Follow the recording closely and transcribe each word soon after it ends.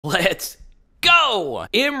Let's go!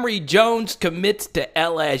 Emery Jones commits to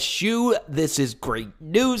LSU. This is great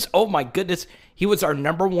news. Oh my goodness. He was our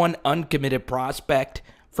 #1 uncommitted prospect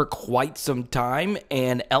for quite some time,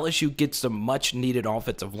 and LSU gets some much needed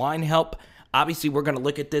offensive line help. Obviously, we're going to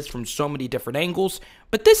look at this from so many different angles,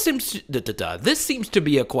 but this seems to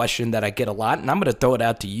be a question that I get a lot, and I'm going to throw it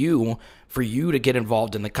out to you for you to get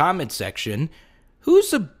involved in the comment section.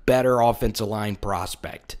 Who's a better offensive line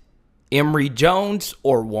prospect? Emery Jones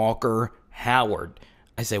or Walker Howard?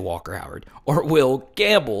 I say Walker Howard. Or Will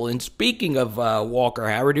Campbell. And speaking of Walker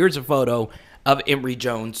Howard, here's a photo of Emery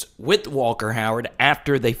Jones with Walker Howard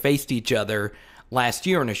after they faced each other last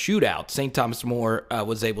year in a shootout. St. Thomas More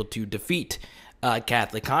was able to defeat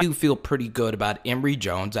Catholic High. I do feel pretty good about Emery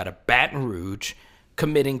Jones out of Baton Rouge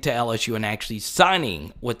committing to LSU and actually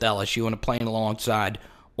signing with LSU and playing alongside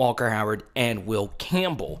Walker Howard and Will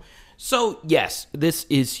Campbell. So, yes, this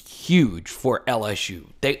is huge for LSU.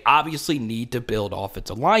 They obviously need to build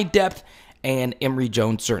offensive line depth, and Emery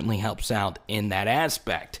Jones certainly helps out in that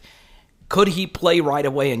aspect. Could he play right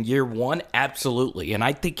away in year one? Absolutely, and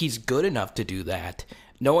I think he's good enough to do that.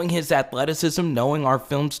 Knowing his athleticism, knowing our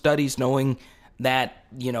film studies, knowing that,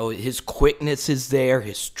 his quickness is there,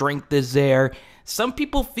 his strength is there. Some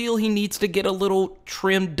people feel he needs to get a little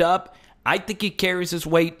trimmed up. I think he carries his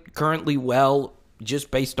weight currently well,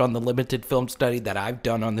 just based on the limited film study that I've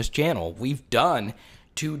done on this channel. We've done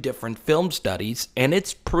 2 different film studies, and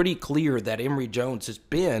it's pretty clear that Emery Jones has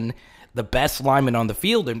been the best lineman on the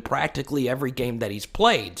field in practically every game that he's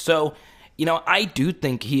played. So, I do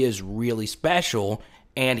think he is really special,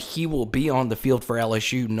 and he will be on the field for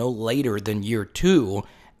LSU no later than year 2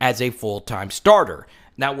 as a full-time starter.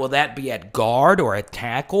 Now, will that be at guard or at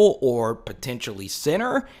tackle or potentially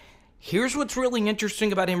center? Here's what's really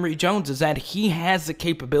interesting about Emery Jones is that he has the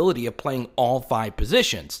capability of playing all 5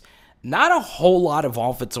 positions. Not a whole lot of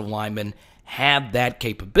offensive linemen have that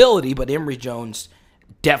capability, but Emery Jones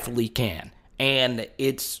definitely can. And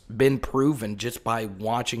it's been proven just by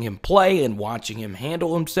watching him play and watching him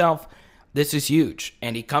handle himself. This is huge.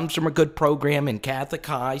 And he comes from a good program in Catholic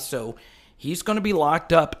High, so he's going to be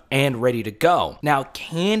locked up and ready to go. Now,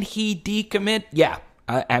 can he decommit? Yeah.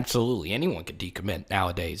 Absolutely. Anyone can decommit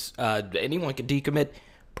nowadays. Anyone can decommit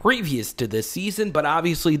previous to this season, but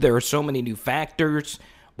obviously there are so many new factors,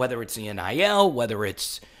 whether it's the NIL, whether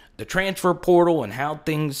it's the transfer portal and how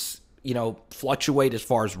things, fluctuate as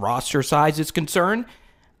far as roster size is concerned.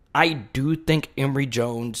 I do think Emery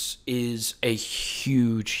Jones is a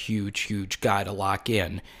huge guy to lock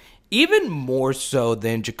in. Even more so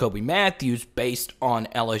than Jacoby Mathews based on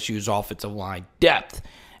LSU's offensive line depth.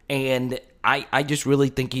 And I just really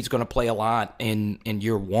think he's going to play a lot in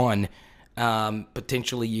year 1,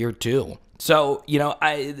 potentially year 2. So,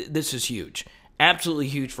 this is huge. Absolutely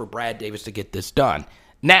huge for Brad Davis to get this done.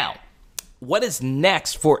 Now, what is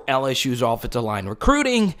next for LSU's offensive line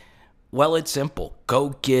recruiting? Well, it's simple.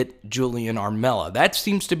 Go get Julian Armella. That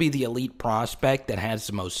seems to be the elite prospect that has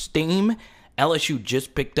the most steam. LSU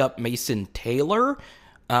just picked up Mason Taylor.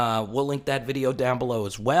 We'll link that video down below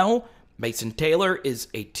as well. Mason Taylor is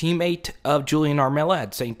a teammate of Julian Armella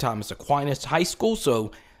at St. Thomas Aquinas High School,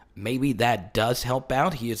 so maybe that does help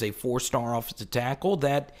out. He is a 4-star offensive tackle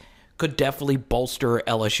that could definitely bolster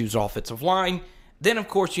LSU's offensive line. Then, of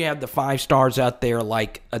course, you have the 5 stars out there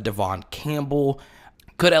like a Devon Campbell.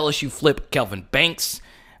 Could LSU flip Kelvin Banks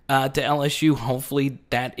to LSU? Hopefully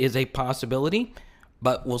that is a possibility,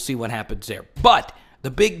 but we'll see what happens there. But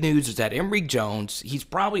the big news is that Emery Jones, he's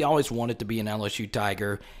probably always wanted to be an LSU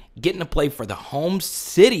Tiger, getting to play for the home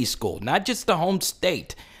city school, not just the home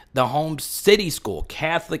state, the home city school,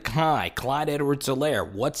 Catholic High, Clyde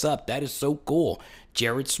Edwards-Helaire. What's up? That is so cool.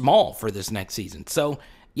 Jared Small for this next season. So,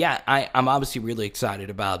 yeah, I'm obviously really excited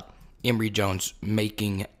about Emery Jones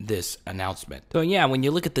making this announcement. So, yeah, when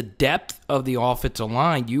you look at the depth of the offensive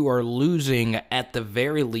line, you are losing at the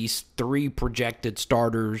very least 3 projected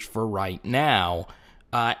starters for right now.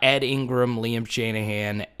 Ed Ingram, Liam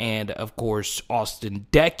Shanahan, and, of course, Austin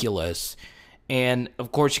Deculus. And,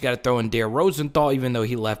 of course, you got to throw in Dare Rosenthal, even though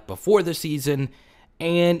he left before the season.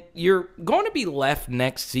 And you're going to be left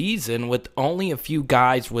next season with only a few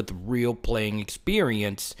guys with real playing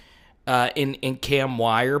experience in Cam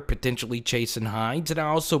Wire, potentially Chasen Hines. And I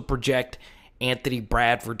also project Anthony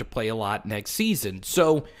Bradford to play a lot next season.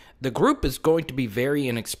 So the group is going to be very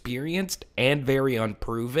inexperienced and very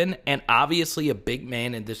unproven, and obviously a big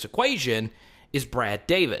man in this equation is Brad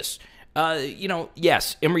Davis.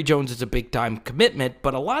 Yes, Emery Jones is a big-time commitment,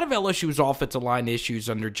 but a lot of LSU's offensive line issues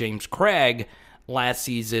under James Craig last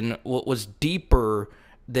season was deeper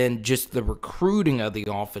than just the recruiting of the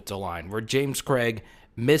offensive line, where James Craig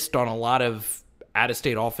missed on a lot of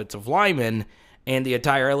out-of-state offensive linemen, and the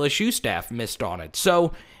entire LSU staff missed on it.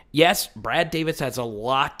 So, yes, Brad Davis has a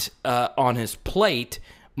lot on his plate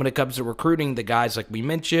when it comes to recruiting the guys like we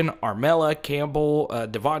mentioned, Armella, Campbell,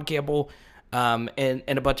 Devon Campbell, and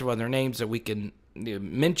a bunch of other names that we can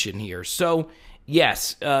mention here. So,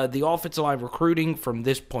 yes, the offensive line recruiting from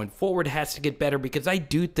this point forward has to get better because I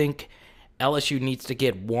do think LSU needs to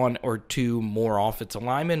get one or two more offensive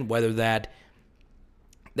linemen, whether that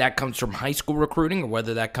comes from high school recruiting or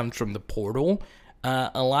whether that comes from the portal.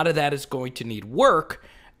 A lot of that is going to need work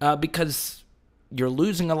because you're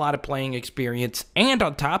losing a lot of playing experience. And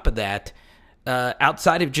on top of that,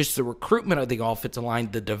 outside of just the recruitment of the offensive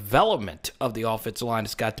line, the development of the offensive line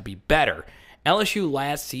has got to be better. LSU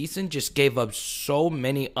last season just gave up so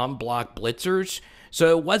many unblocked blitzers.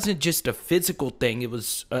 So it wasn't just a physical thing. It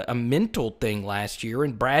was a mental thing last year.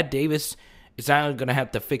 And Brad Davis is not only going to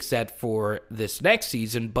have to fix that for this next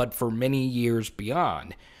season, but for many years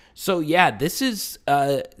beyond. So, yeah, this is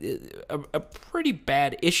a pretty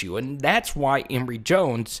bad issue. And that's why Emery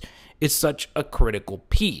Jones is such a critical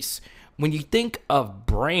piece. When you think of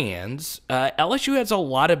brands, LSU has a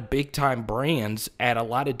lot of big-time brands at a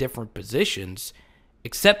lot of different positions,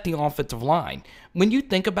 except the offensive line. When you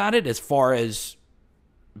think about it, as far as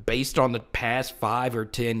based on the past 5 or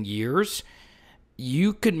 10 years,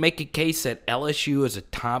 you could make a case that LSU is a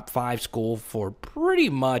top 5 school for pretty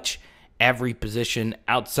much every position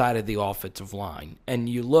outside of the offensive line. And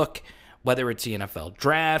you look, whether it's the NFL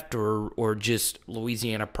draft or just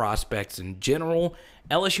Louisiana prospects in general,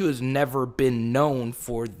 LSU has never been known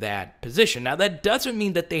for that position. Now, that doesn't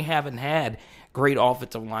mean that they haven't had great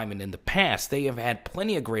offensive linemen in the past. They have had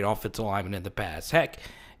plenty of great offensive linemen in the past. Heck,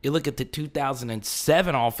 you look at the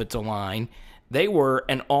 2007 offensive line, they were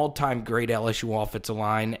an all-time great LSU offensive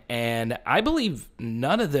line, and I believe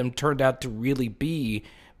none of them turned out to really be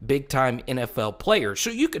big-time NFL players. So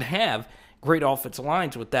you could have great offensive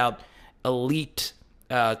lines without elite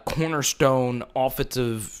cornerstone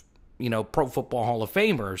offensive, Pro Football Hall of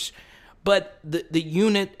Famers, but the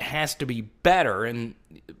unit has to be better, and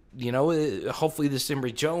hopefully this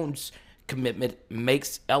Emery Jones commitment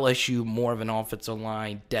makes LSU more of an offensive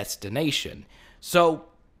line destination. So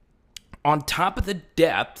on top of the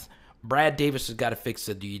depth, Brad Davis has got to fix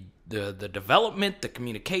the development, the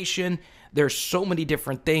communication. There's so many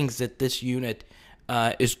different things that this unit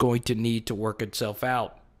is going to need to work itself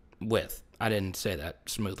out with. I didn't say that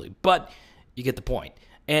smoothly, but you get the point.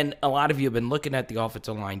 And a lot of you have been looking at the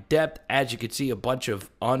offensive line depth. As you can see, a bunch of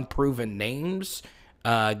unproven names.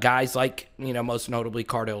 Guys like, most notably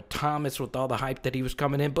Cardell Thomas with all the hype that he was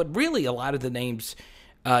coming in. But really, a lot of the names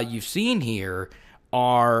you've seen here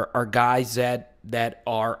are guys that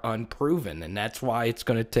are unproven. And that's why it's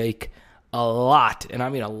going to take a lot, and I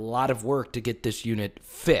mean a lot of work to get this unit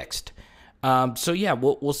fixed. So, yeah,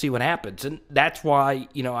 we'll see what happens. And that's why,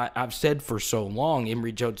 I've said for so long,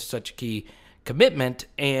 Emery Jones is such a key commitment,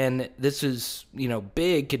 and this is,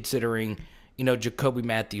 big considering, Jacoby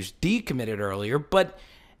Mathews decommitted earlier, but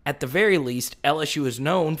at the very least, LSU is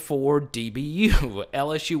known for DBU.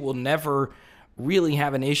 LSU will never really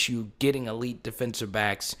have an issue getting elite defensive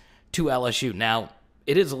backs to LSU. Now,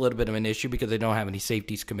 it is a little bit of an issue because they don't have any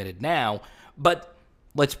safeties committed now, but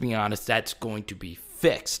let's be honest, that's going to be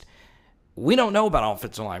fixed. We don't know about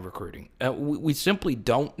offensive line recruiting. We simply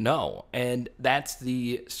don't know, and that's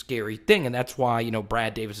the scary thing, and that's why,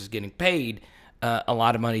 Brad Davis is getting paid a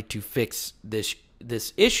lot of money to fix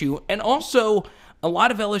this issue, and also a lot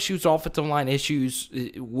of LSU's offensive line issues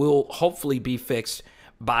will hopefully be fixed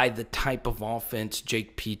by the type of offense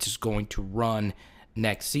Jake Peetz is going to run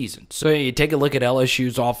next season. So you take a look at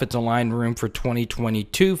LSU's offensive line room for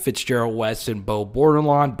 2022, Fitzgerald West and Bo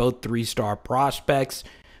Bordelon, both 3-star prospects.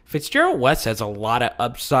 Fitzgerald West has a lot of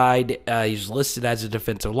upside. He's listed as a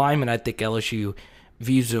defensive lineman. I think LSU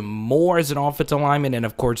views him more as an offensive lineman, and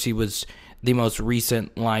of course he was the most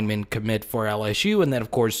recent lineman commit for LSU. And then,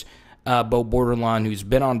 of course, Bo Bordelon, who's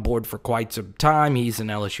been on board for quite some time. He's an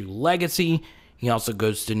LSU legacy. He also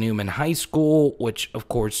goes to Newman High School, which, of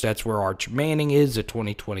course, that's where Arch Manning is, a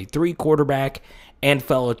 2023 quarterback, and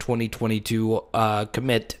fellow 2022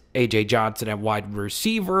 commit A.J. Johnson at wide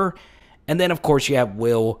receiver. And then, of course, you have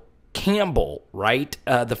Will Campbell, right?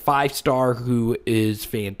 The 5-star who is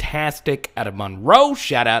fantastic out of Monroe.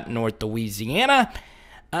 Shout out North Louisiana.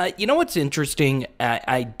 You know what's interesting?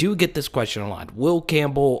 I do get this question a lot. Will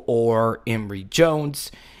Campbell or Emery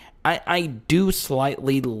Jones? I do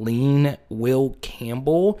slightly lean Will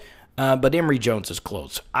Campbell, but Emery Jones is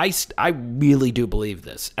close. I really do believe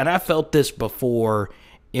this, and I felt this before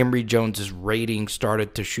Emery Jones's rating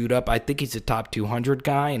started to shoot up. I think he's a top 200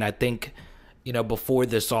 guy, and I think before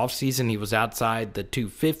this offseason, he was outside the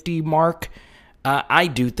 250 mark. I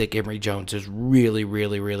do think Emery Jones is really,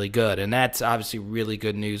 really, really good, and that's obviously really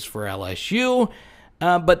good news for LSU.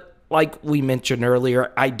 But like we mentioned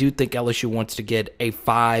earlier, I do think LSU wants to get a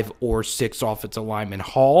 5 or 6 offensive lineman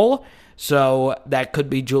haul. So that could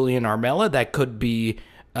be Julian Armella. That could be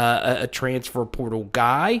a transfer portal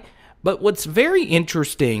guy. But what's very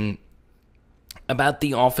interesting about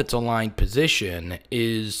the offensive line position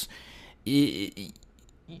is, and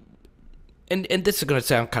this is going to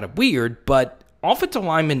sound kind of weird, but offensive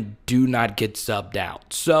linemen do not get subbed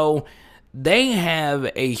out. So they have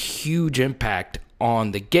a huge impact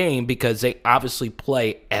on the game because they obviously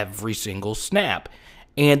play every single snap.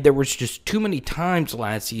 And there was just too many times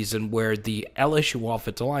last season where the LSU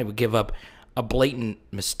offensive line would give up a blatant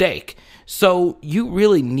mistake. So you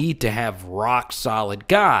really need to have rock-solid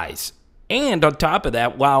guys. And on top of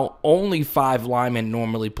that, while only 5 linemen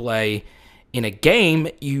normally play in a game,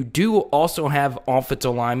 you do also have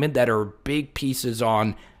offensive linemen that are big pieces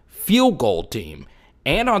on field goal team.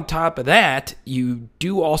 And on top of that, you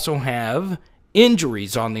do also have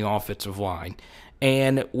injuries on the offensive line.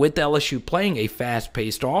 And with LSU playing a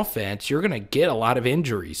fast-paced offense, you're going to get a lot of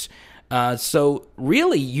injuries. So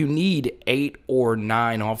really, you need 8 or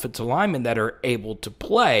 9 offensive linemen that are able to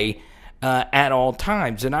play at all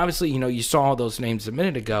times. And obviously, you saw those names a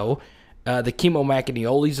minute ago. The Kimo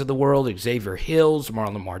Macaniolis of the world, Xavier Hills,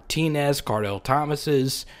 Marlon Martinez, Cardell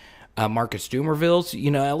Thomases, Marcus Dumervilles.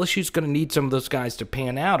 LSU's going to need some of those guys to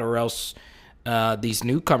pan out, or else these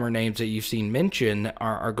newcomer names that you've seen mentioned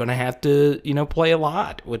are going to have to, play a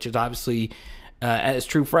lot, which is obviously as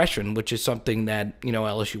true freshmen, which is something that,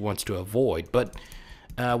 LSU wants to avoid. But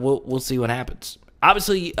we'll see what happens.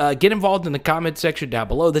 Obviously, get involved in the comment section down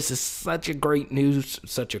below. This is such a great news.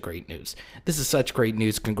 This is such great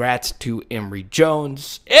news. Congrats to Emery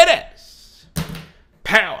Jones. It is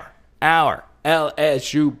Power Hour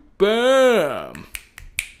LSU. Boom.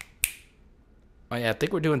 Oh, yeah, I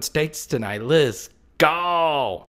think we're doing states tonight. Let's go.